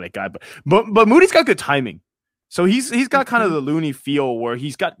super athletic guy, but Moody's got good timing. So he's got kind of the Looney feel where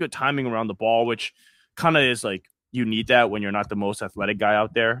he's got good timing around the ball, which kind of is like, you need that when you're not the most athletic guy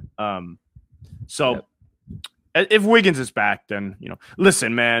out there. If Wiggins is back, then,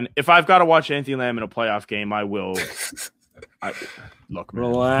 listen, man, if I've got to watch Anthony Lamb in a playoff game, I will. Look, man,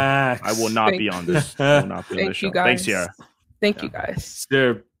 relax. I will not be on this. I will not be on this show. Thanks, Sierra. Thank you, guys.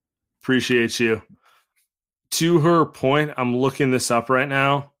 Sierra, appreciate you. To her point, I'm looking this up right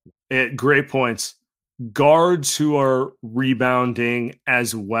now. Great points. Guards who are rebounding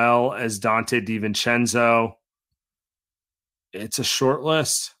as well as Dante DiVincenzo. It's a short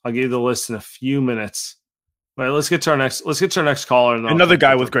list. I'll give you the list in a few minutes. All right, let's get to our next caller. Another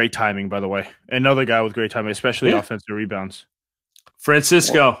guy with great timing, by the way. Another guy with great timing, especially offensive rebounds.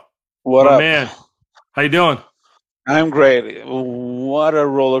 Francisco, what up, man? How you doing? I'm great. What a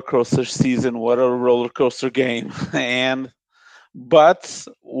roller coaster season! What a roller coaster game! But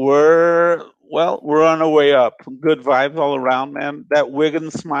we're on our way up. Good vibes all around, man. That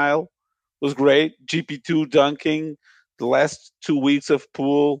Wiggins smile was great. GP2 dunking. The last 2 weeks of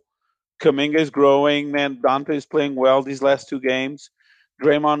Poole. Kuminga is growing, man. Dante is playing well these last 2 games.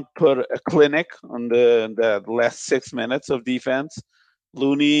 Draymond put a clinic on the last 6 minutes of defense.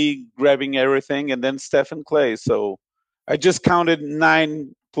 Looney grabbing everything, and then Steph and Clay. So I just counted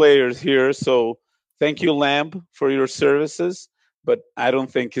 9 players here. So thank you, Lamb, for your services. But I don't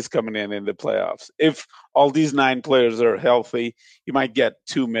think he's coming in the playoffs. If all these 9 players are healthy, you might get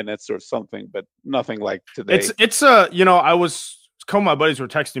 2 minutes or something, but nothing like today. I was. A couple of my buddies were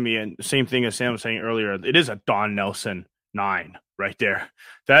texting me, and same thing as Sam was saying earlier. It is a Don Nelson 9 right there.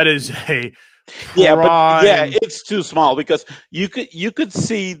 That is a it's too small because you could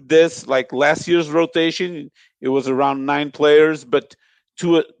see this like last year's rotation. It was around 9 players, but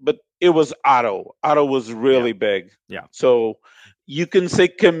it was Otto. Otto was really big. Yeah. So you can say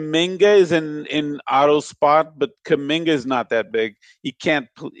Kuminga is in Otto's spot, but Kuminga is not that big. He can't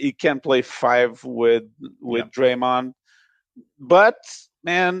play 5 with Draymond. But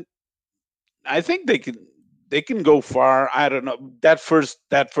man, I think they can go far. I don't know. That first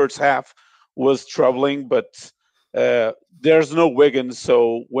half was troubling, but there's no Wiggins.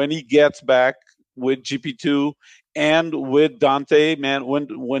 So when he gets back with GP2 and with Dante, man,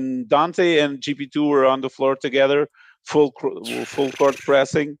 when Dante and GP2 were on the floor together, full court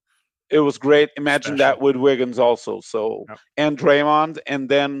pressing, it was great. Imagine that with Wiggins also. So and Draymond, and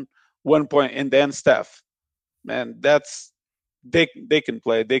then 1 point, and then Steph. Man, that's they can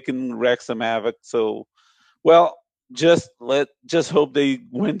play. They can wreak some havoc. So, just hope they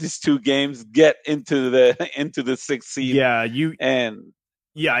win these 2 games, get into the 6th seed. Yeah,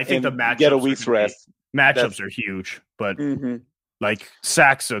 I think the matchups get a week's rest. Matchups are huge, but like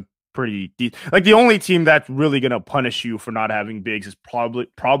Sacks pretty deep. Like the only team that's really going to punish you for not having bigs is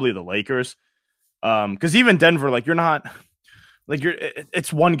probably the Lakers. Because even Denver, like you're not like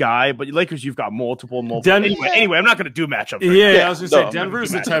it's one guy, but Lakers, you've got multiple. Anyway, I'm not going to do matchups. Right yeah, I was going to say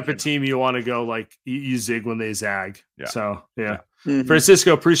Denver's the type of team you want to go like you zig when they zag. Yeah. So yeah. Mm-hmm.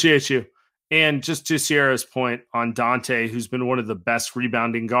 Francisco, appreciate you. And just to Sierra's point on Dante, who's been one of the best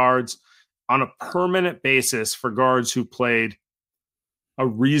rebounding guards on a permanent basis for guards who played a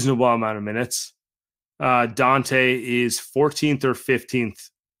reasonable amount of minutes. Dante is 14th or 15th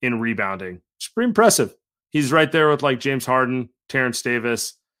in rebounding. It's pretty impressive. He's right there with like James Harden, Terrence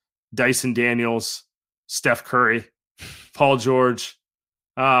Davis, Dyson Daniels, Steph Curry, Paul George.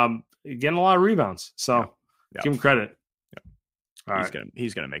 Getting a lot of rebounds. So give him credit. Yeah.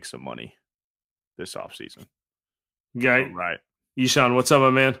 He's gonna make some money this offseason. Yeah. Right. Ishan, what's up, my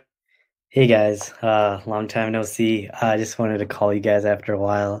man? Hey guys, long time no see. I just wanted to call you guys after a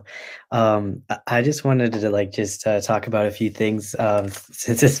while. I just wanted to talk about a few things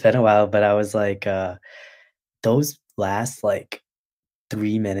since it's been a while, but I was like, those last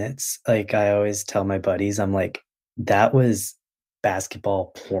 3 minutes, like I always tell my buddies, I'm like, that was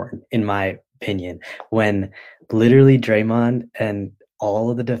basketball porn, in my opinion, when literally Draymond and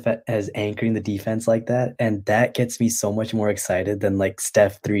all of the defense as anchoring the defense like that. And that gets me so much more excited than like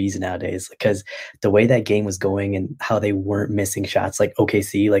Steph threes nowadays, because the way that game was going and how they weren't missing shots, like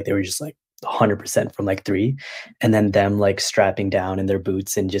OKC, like they were just like 100% from like three, and then them like strapping down in their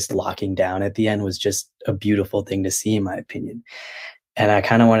boots and just locking down at the end was just a beautiful thing to see, in my opinion. And I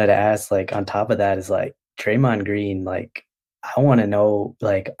kind of wanted to ask, like, on top of that is like Draymond Green, like, I want to know,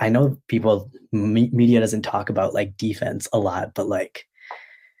 like, I know media doesn't talk about like defense a lot, but like,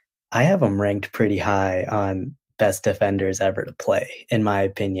 I have him ranked pretty high on best defenders ever to play, in my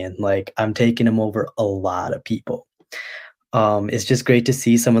opinion. Like, I'm taking him over a lot of people. It's just great to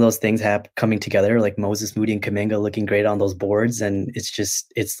see some of those things coming together, like Moses Moody and Kuminga looking great on those boards, and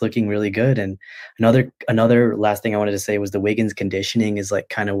it's looking really good. And another last thing I wanted to say was the Wiggins conditioning is like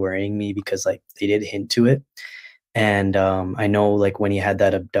kind of worrying me, because like they did hint to it. And I know like when he had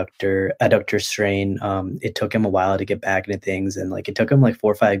that adductor strain, it took him a while to get back into things, and like it took him like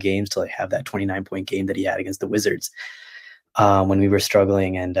 4 or 5 games to like have that 29-point game that he had against the Wizards when we were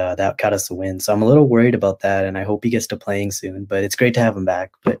struggling, and that got us a win. So I'm a little worried about that, and I hope he gets to playing soon. But it's great to have him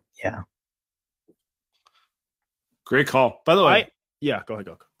back. But yeah, great call. By the way, go ahead.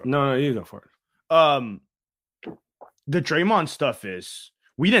 Go. No, you go for it. The Draymond stuff is,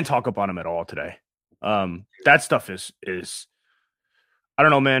 we didn't talk about him at all today. That stuff is I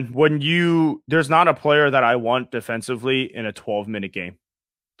don't know, man. There's not a player that I want defensively in a 12-minute game.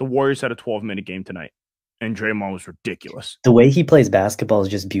 The Warriors had a 12-minute game tonight, and Draymond was ridiculous. The way he plays basketball is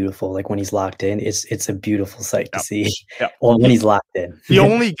just beautiful. Like when he's locked in, it's a beautiful sight to see. Yep. Or when he's locked in. The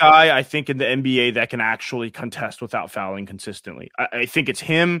only guy I think in the NBA that can actually contest without fouling consistently. I think it's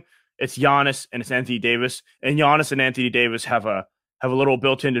him, it's Giannis, and it's Anthony Davis. And Giannis and Anthony Davis have a little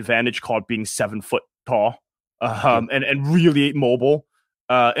built-in advantage called being 7 foot tall, and really mobile.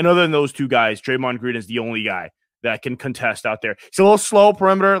 And other than those two guys, Draymond Green is the only guy that can contest out there. He's a little slow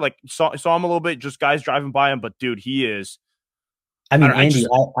perimeter, like saw him a little bit, just guys driving by him, but dude, he is. I mean, Andy,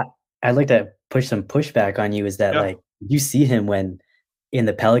 I'd like to push some pushback on you, is that like you see him when in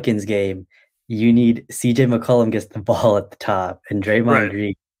the Pelicans game, you need CJ McCollum gets the ball at the top and Draymond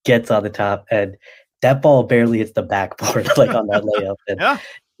Green gets on the top, and that ball barely hits the backboard like on that layup. And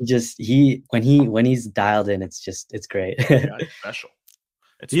when he's dialed in, it's great. Yeah, it's special.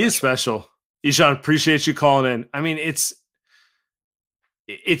 He is special. Ishan, appreciate you calling in. I mean,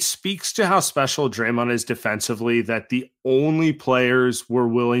 it speaks to how special Draymond is defensively that the only players we're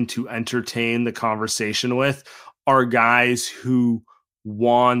willing to entertain the conversation with are guys who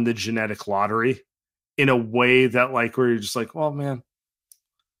won the genetic lottery in a way that like where you're just like, well, man,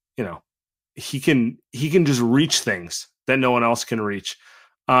 you know, he can just reach things that no one else can reach.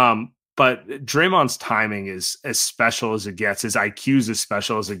 But Draymond's timing is as special as it gets. His IQ is as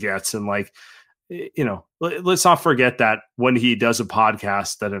special as it gets. And like, you know, let's not forget that when he does a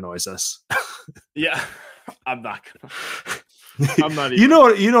podcast that annoys us. Yeah, I'm not even. You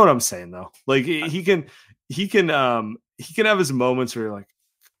know what I'm saying though? Like he can have his moments where you're like,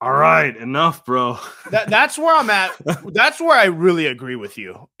 all right, enough, bro. That's where I'm at. That's where I really agree with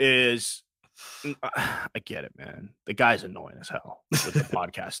you is, I get it, man. The guy's annoying as hell with the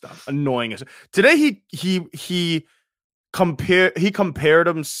podcast stuff. Annoying as today. He compared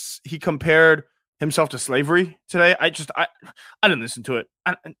himself to slavery today. I didn't listen to it.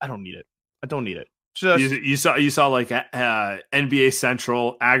 I don't need it. I don't need it. You saw like NBA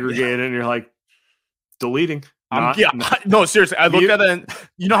Central aggregated, and you're like deleting. No, seriously. I looked at it and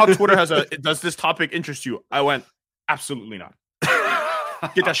you know how Twitter has does this topic interest you? I went, absolutely not.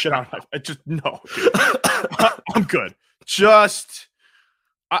 Get that shit out of my face. No. I'm good.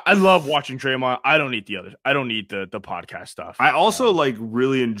 I love watching Draymond. I don't need the others. I don't need the podcast stuff. I also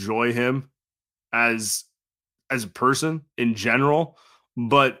really enjoy him as a person in general,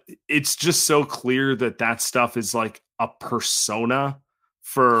 but it's just so clear that stuff is like a persona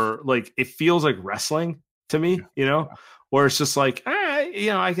for it feels like wrestling to me, where it's just like,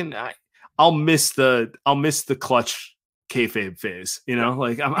 I'll miss the clutch kayfabe phase,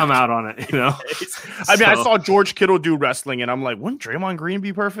 I'm out on it, I mean, I saw George Kittle do wrestling, and I'm like, wouldn't Draymond Green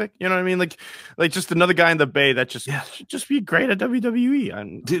be perfect? You know what I mean? Like just another guy in the Bay that should just be great at WWE.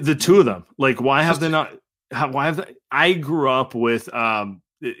 And the two of them, why have they not? Why have they? I grew up with,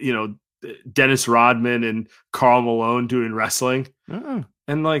 Dennis Rodman and Karl Malone doing wrestling, and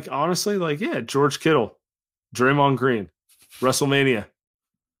honestly, George Kittle, Draymond Green, WrestleMania.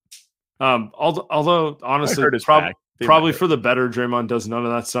 Although honestly, probably for the better, Draymond does none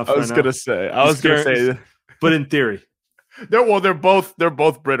of that stuff. I was gonna say, but in theory, they're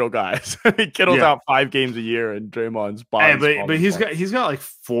both brittle guys. Kittle's out 5 games a year, and Draymond's body. But he's got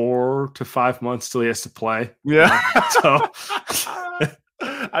 4 to 5 months till he has to play. Yeah. So,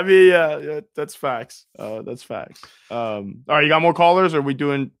 I mean, yeah, that's facts. That's facts. All right, you got more callers? Or are we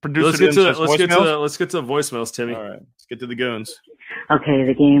doing producer? Let's get to the voicemails, Timmy. All right, let's get to the goons. Okay,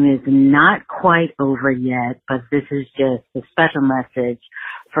 the game is not quite over yet, but this is just a special message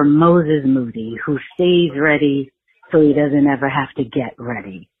for Moses Moody, who stays ready so he doesn't ever have to get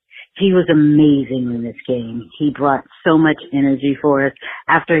ready. He was amazing in this game. He brought so much energy for us.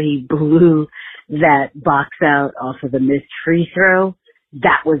 After he blew that box out off of the missed free throw,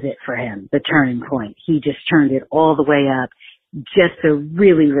 that was it for him, the turning point. He just turned it all the way up. Just a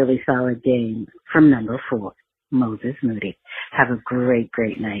really, really solid game from number 4, Moses Moody. Have a great,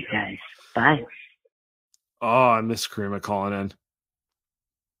 great night, guys. Bye. Oh, I miss Karima calling in.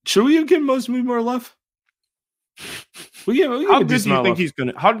 Should we give Moses Moody more love? How good do you think he's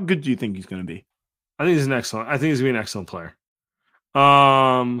gonna be? I think he's gonna be an excellent player.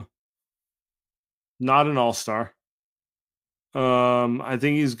 Not an all-star. I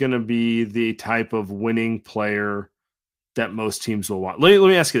think he's gonna be the type of winning player that most teams will want. Let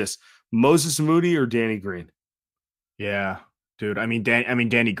me ask you this: Moses Moody or Danny Green? Yeah, dude. I mean,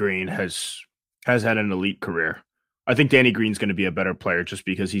 Danny Green has had an elite career. I think Danny Green's going to be a better player just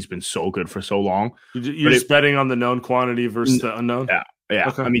because he's been so good for so long. You're just betting on the known quantity versus the unknown? Yeah.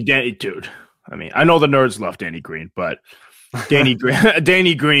 Okay. I mean, I know the nerds love Danny Green, but Danny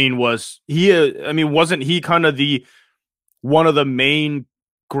Green wasn't he kind of one of the main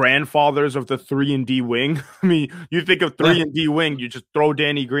grandfathers of the 3-and-D wing? I mean, you think of 3-and-D wing, you just throw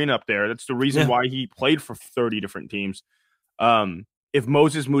Danny Green up there. That's the reason why he played for 30 different teams. If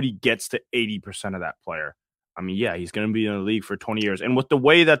Moses Moody gets to 80% of that player, I mean, yeah, he's going to be in the league for 20 years. And with the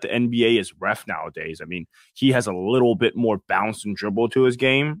way that the NBA is ref nowadays, I mean, he has a little bit more bounce and dribble to his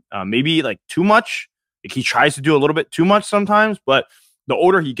game. Maybe too much. He tries to do a little bit too much sometimes, but the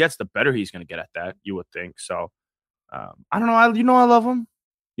older he gets, the better he's going to get at that, you would think. So, I don't know. I love him.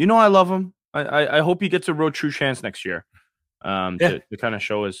 I love him. I hope he gets a real true chance next year to kind of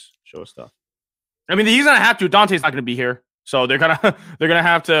show his stuff. I mean, he's going to have to. Dante's not going to be here. So they're going to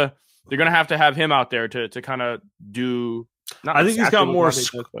have to have him out there to kind of do. I think he's got more.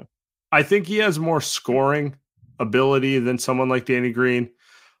 I think he has more scoring ability than someone like Danny Green,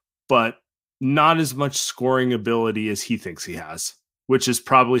 but not as much scoring ability as he thinks he has, which is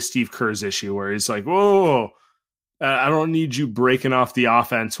probably Steve Kerr's issue, where he's like, "Whoa, I don't need you breaking off the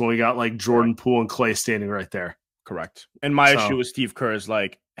offense when we got Jordan Poole and Clay standing right there." Correct. And my issue with Steve Kerr is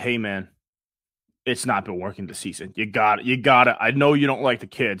hey man, it's not been working this season. You got it. I know you don't like the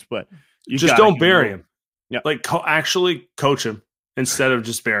kids, but you just don't bury him. Yeah, actually coach him instead of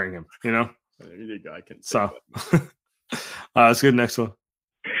just burying him. Let's get the next one.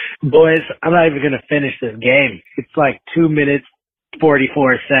 Boys, I'm not even going to finish this game. It's 2 minutes,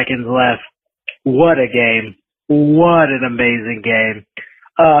 44 seconds left. What a game. What an amazing game.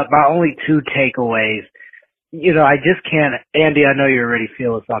 My only 2 takeaways. I just can't, Andy, I know you already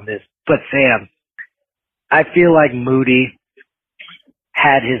feel us on this, but Sam, I feel like Moody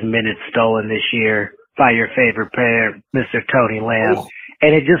had his minutes stolen this year by your favorite player, Mr. Tony Lamb. Oh.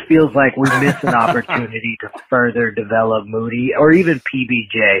 And it just feels like we miss an opportunity to further develop Moody or even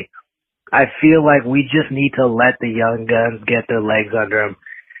PBJ. I feel like we just need to let the young guns get their legs under them.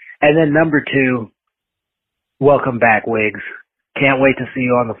 And then number 2, welcome back, Wiggs. Can't wait to see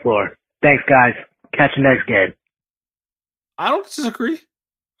you on the floor. Thanks, guys. Catch you next game. I don't disagree.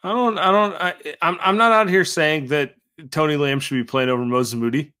 I'm not out here saying that Tony Lamb should be playing over Moses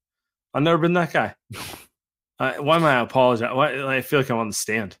Moody. I've never been that guy. Why am I apologizing? I feel like I'm on the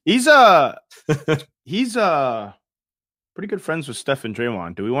stand. He's pretty good friends with Steph and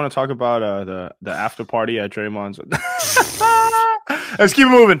Draymond. Do we want to talk about the after party at Draymond's? Let's keep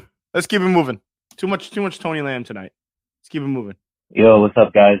it moving. Too much Tony Lamb tonight. Let's keep it moving. Yo, what's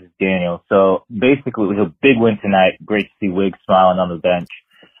up, guys? It's Daniel. So basically, it was a big win tonight. Great to see Wiggs smiling on the bench.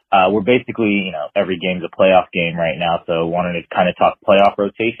 We're basically, every game's a playoff game right now. So wanted to kind of talk playoff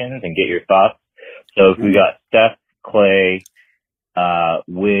rotations and get your thoughts. So if we got Steph, Clay,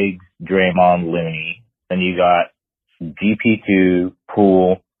 Wiggs, Draymond, Looney, then you got GP2,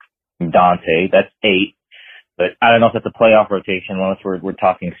 Poole, Dante. That's 8. But I don't know if that's a playoff rotation unless we're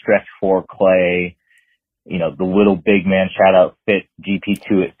talking stretch 4, Clay, the little big man shout out fit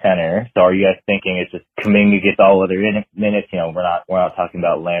GP2 at center. So are you guys thinking it's just Kuminga gets all other minutes? We're not talking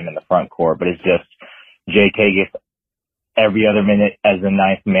about Lamb in the front court, but it's just JK gets every other minute as the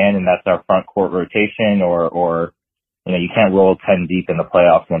 9th man, and that's our front court rotation, or you can't roll 10 deep in the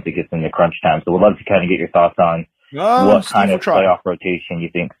playoffs once it gets into crunch time. So we'd love to kind of get your thoughts on what kind of playoff rotation you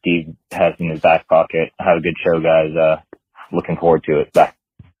think Steve has in his back pocket. Have a good show, guys. Looking forward to it. Bye.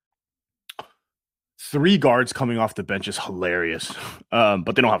 3 guards coming off the bench is hilarious,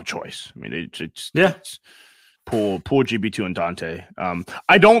 but they don't have a choice. I mean, it's Poole, GB2, and Dante.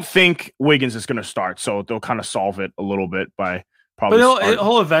 I don't think Wiggins is going to start, so they'll kind of solve it a little bit by probably. But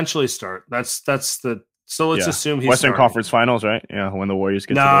he'll eventually start. That's the. So let's assume he's Western starting. Conference Finals, right? Yeah, when the Warriors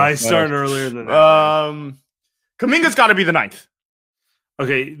get. Nah, he's starting earlier than that. Kuminga's got to be the 9th.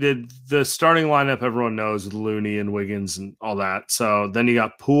 Okay, the starting lineup everyone knows with Looney and Wiggins and all that. So then you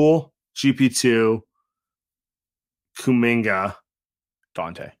got Poole, GP2, Kuminga,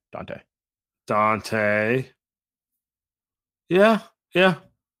 Dante. Yeah.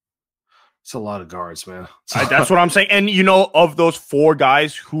 It's a lot of guards, man. That's what I'm saying. And of those 4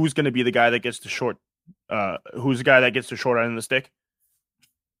 guys, who's going to be the guy that gets the short? Who's the guy that gets the short end of the stick?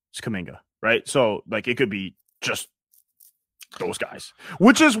 It's Kuminga, right? So it could be just those guys,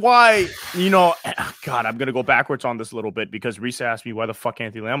 which is why God, I'm gonna go backwards on this a little bit because Reese asked me why the fuck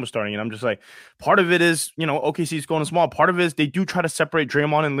Anthony Lamb was starting, and I'm just like, part of it is OKC's going small. Part of it is they do try to separate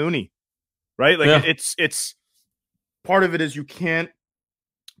Draymond and Looney, right? It's part of it is you can't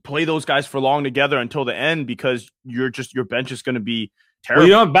play those guys for long together until the end because your bench is going to be terrible. Well,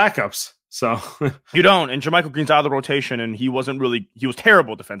 you don't have backups, so you don't. And JaMychal Green's out of the rotation, and he was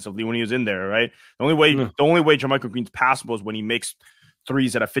terrible defensively when he was in there, right? The only way JaMychal Green's passable is when he makes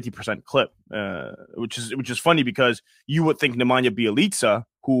threes at a 50% clip, which is funny because you would think Nemanja Bjelica,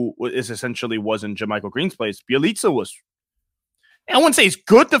 who was in JaMychal Green's place, Bjelica was, I wouldn't say he's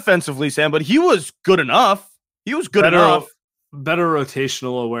good defensively, Sam, but he was good enough. He was good enough. Better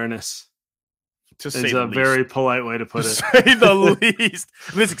rotational awareness. To say is a very polite way to put it. To say the least.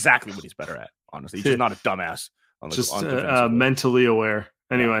 That's exactly what he's better at, honestly. He's just not a dumbass. Mentally aware.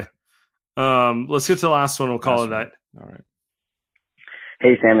 Anyway, let's get to the last one. We'll call it a night. All right.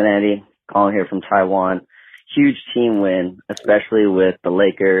 Hey, Sam and Andy. Calling here from Taiwan. Huge team win, especially with the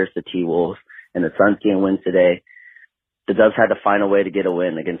Lakers, the T-Wolves, and the Suns getting wins today. The Dubs had to find a way to get a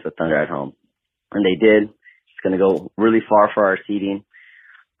win against the Thunder at home. And they did. It's going to go really far for our seeding.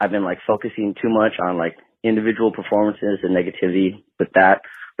 I've been focusing too much on individual performances and negativity with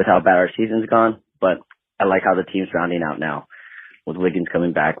how bad our season's gone. But I like how the team's rounding out now with Wiggins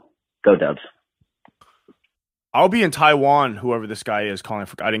coming back. Go Dubs. I'll be in Taiwan, whoever this guy is calling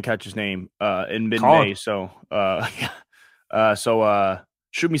for. I didn't catch his name in mid-May. So,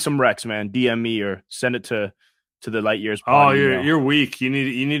 shoot me some recs, man. DM me or send it to the Light Years. Oh, you're weak. You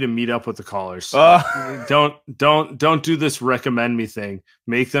need to meet up with the callers. Don't do this recommend me thing.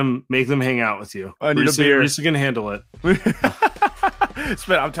 Make them hang out with you. I need a beer. Reese can handle it.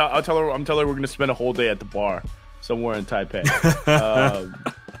 I'll tell her we're gonna spend a whole day at the bar somewhere in Taipei.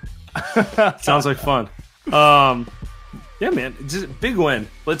 Sounds like fun. Yeah, man, just big win.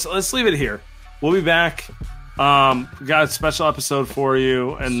 Let's leave it here. We'll be back. We got a special episode for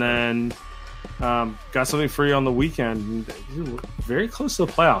you, and then got something for you on the weekend. Very close to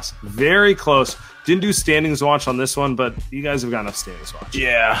the playoffs. Very close. Didn't do standings watch on this one, but you guys have got enough standings watch.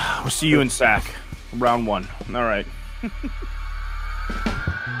 Yeah, we'll see you in SAC round 1. All right.